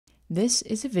This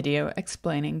is a video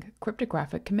explaining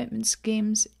cryptographic commitment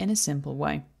schemes in a simple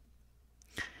way.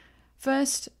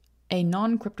 First, a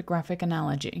non-cryptographic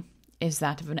analogy is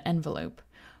that of an envelope.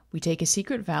 We take a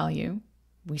secret value,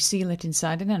 we seal it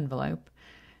inside an envelope.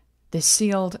 This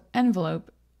sealed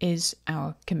envelope is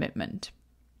our commitment.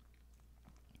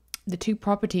 The two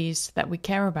properties that we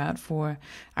care about for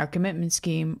our commitment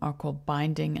scheme are called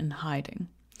binding and hiding.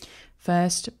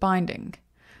 First, binding.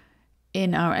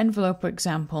 In our envelope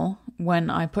example, when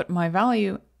I put my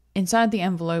value inside the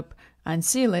envelope and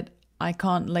seal it, I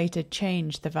can't later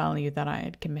change the value that I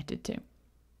had committed to.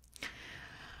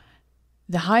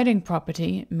 The hiding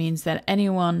property means that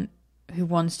anyone who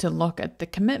wants to look at the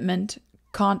commitment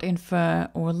can't infer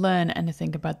or learn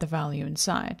anything about the value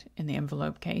inside, in the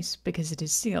envelope case, because it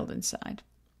is sealed inside.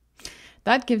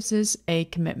 That gives us a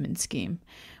commitment scheme.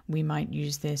 We might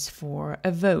use this for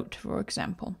a vote, for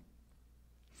example.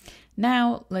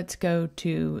 Now let's go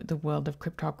to the world of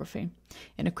cryptography.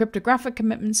 In a cryptographic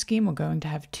commitment scheme, we're going to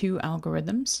have two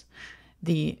algorithms.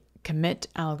 The commit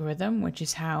algorithm, which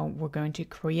is how we're going to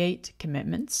create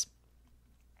commitments.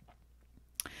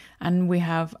 And we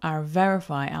have our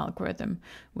verify algorithm,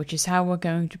 which is how we're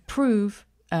going to prove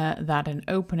that an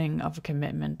opening of a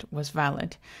commitment was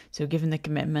valid. So given the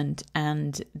commitment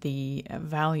and the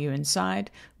value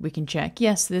inside, we can check,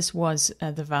 yes, this was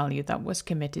the value that was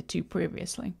committed to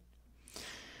previously.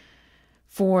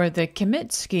 For the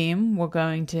commit scheme, we're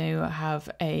going to have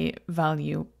a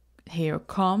value here,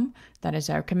 com, that is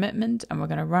our commitment, and we're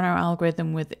going to run our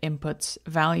algorithm with inputs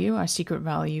value, our secret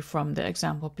value from the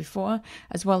example before,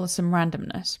 as well as some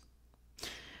randomness.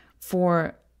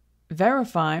 For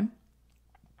verify,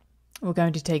 we're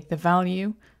going to take the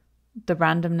value, the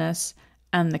randomness,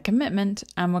 and the commitment,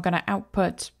 and we're going to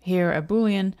output here a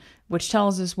Boolean, which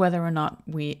tells us whether or not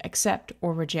we accept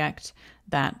or reject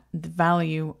that the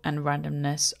value and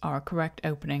randomness are a correct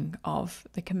opening of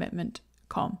the commitment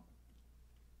com.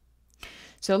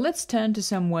 So let's turn to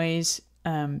some ways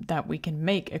that we can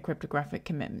make a cryptographic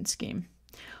commitment scheme.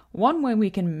 One way we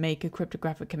can make a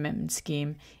cryptographic commitment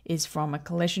scheme is from a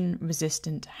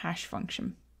collision-resistant hash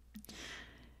function.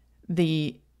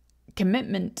 The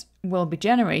commitment will be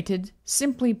generated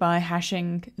simply by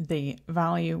hashing the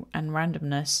value and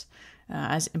randomness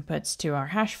as inputs to our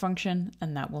hash function,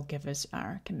 and that will give us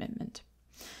our commitment.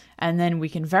 And then we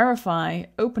can verify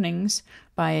openings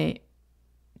by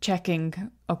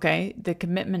checking, okay, the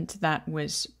commitment that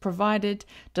was provided,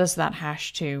 does that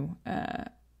hash to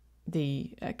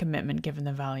the commitment given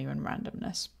the value and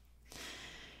randomness?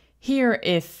 Here,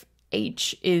 if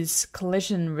H is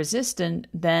collision resistant,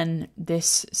 then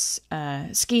this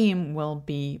scheme will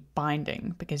be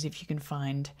binding, because if you can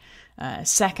find a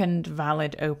second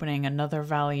valid opening, another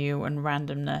value and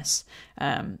randomness,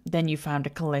 then you found a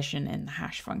collision in the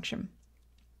hash function.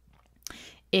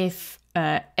 If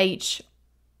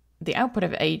the output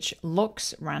of H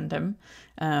looks random,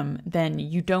 then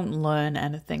you don't learn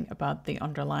anything about the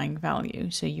underlying value,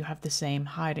 so you have the same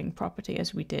hiding property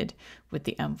as we did with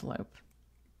the envelope.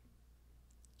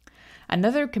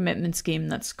 Another commitment scheme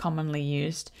that's commonly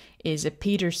used is a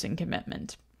Pedersen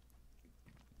commitment.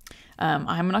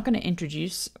 I'm not going to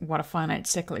introduce what a finite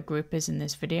cyclic group is in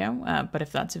this video, but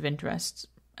if that's of interest,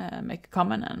 make a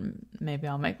comment and maybe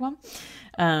I'll make one.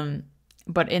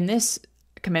 But in this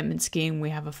commitment scheme, we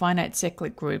have a finite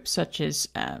cyclic group, such as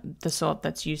the sort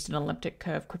that's used in elliptic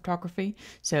curve cryptography.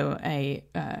 So a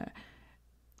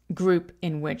group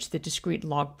in which the discrete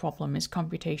log problem is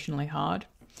computationally hard.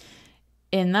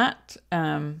 In that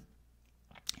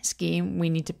scheme, we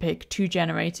need to pick two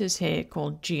generators here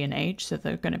called G and H, so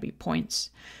they're going to be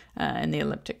points in the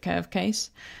elliptic curve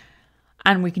case.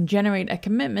 And we can generate a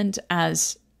commitment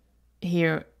as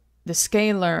here the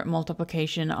scalar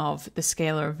multiplication of the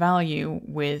scalar value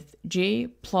with G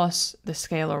plus the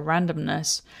scalar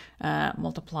randomness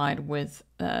multiplied with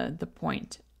the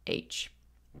point H.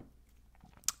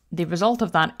 The result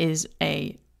of that is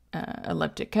a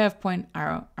elliptic curve point,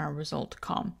 our result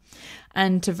com.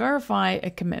 And to verify a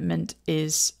commitment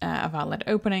is a valid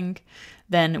opening,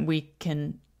 then we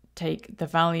can take the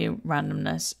value,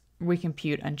 randomness,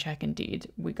 recompute, and check indeed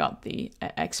we got the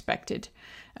expected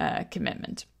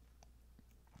commitment.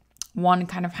 One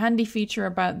kind of handy feature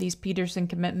about these Pedersen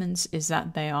commitments is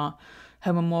that they are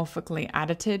homomorphically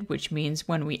additive, which means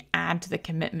when we add the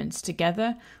commitments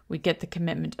together, we get the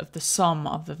commitment of the sum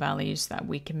of the values that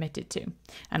we committed to.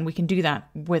 And we can do that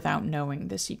without knowing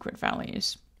the secret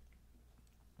values.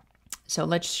 So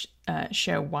let's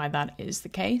show why that is the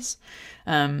case.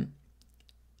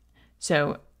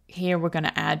 So here we're going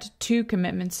to add two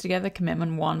commitments together,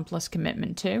 commitment 1 plus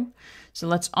commitment 2. So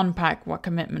let's unpack what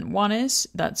commitment 1 is.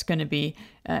 That's going to be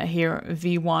here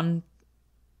v1,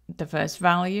 the first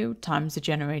value, times the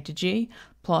generator g,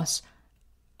 plus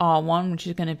r1, which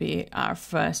is going to be our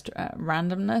first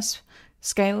randomness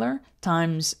scalar,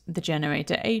 times the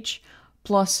generator h,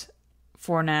 plus,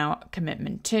 for now,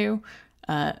 commitment 2,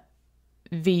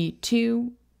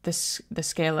 v2, the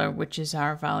scalar, which is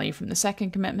our value from the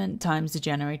second commitment, times the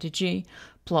generator g,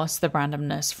 plus the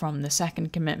randomness from the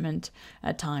second commitment,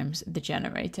 times the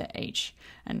generator h.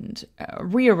 And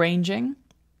rearranging,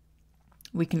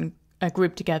 we can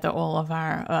group together all of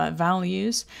our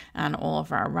values and all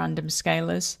of our random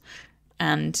scalars,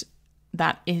 and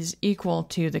that is equal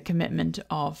to the commitment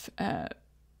of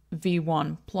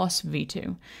v1 plus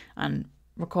v2. And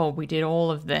recall, we did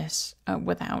all of this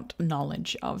without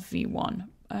knowledge of v1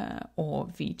 or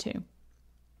v2.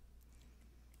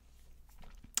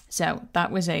 So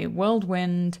that was a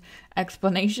whirlwind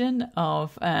explanation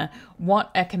of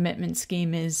what a commitment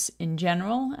scheme is in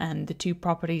general and the two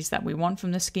properties that we want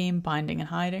from the scheme, binding and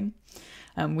hiding.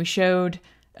 We showed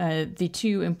the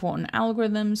two important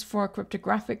algorithms for a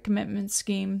cryptographic commitment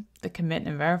scheme, the commit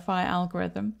and verify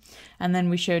algorithm. And then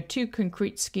we showed two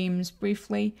concrete schemes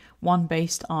briefly, one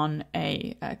based on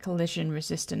a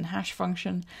collision-resistant hash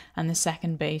function, and the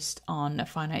second based on a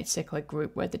finite cyclic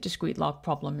group where the discrete log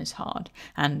problem is hard.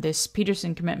 And this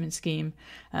Pedersen commitment scheme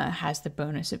has the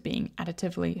bonus of being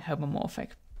additively homomorphic.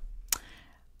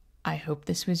 I hope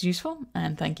this was useful,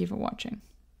 and thank you for watching.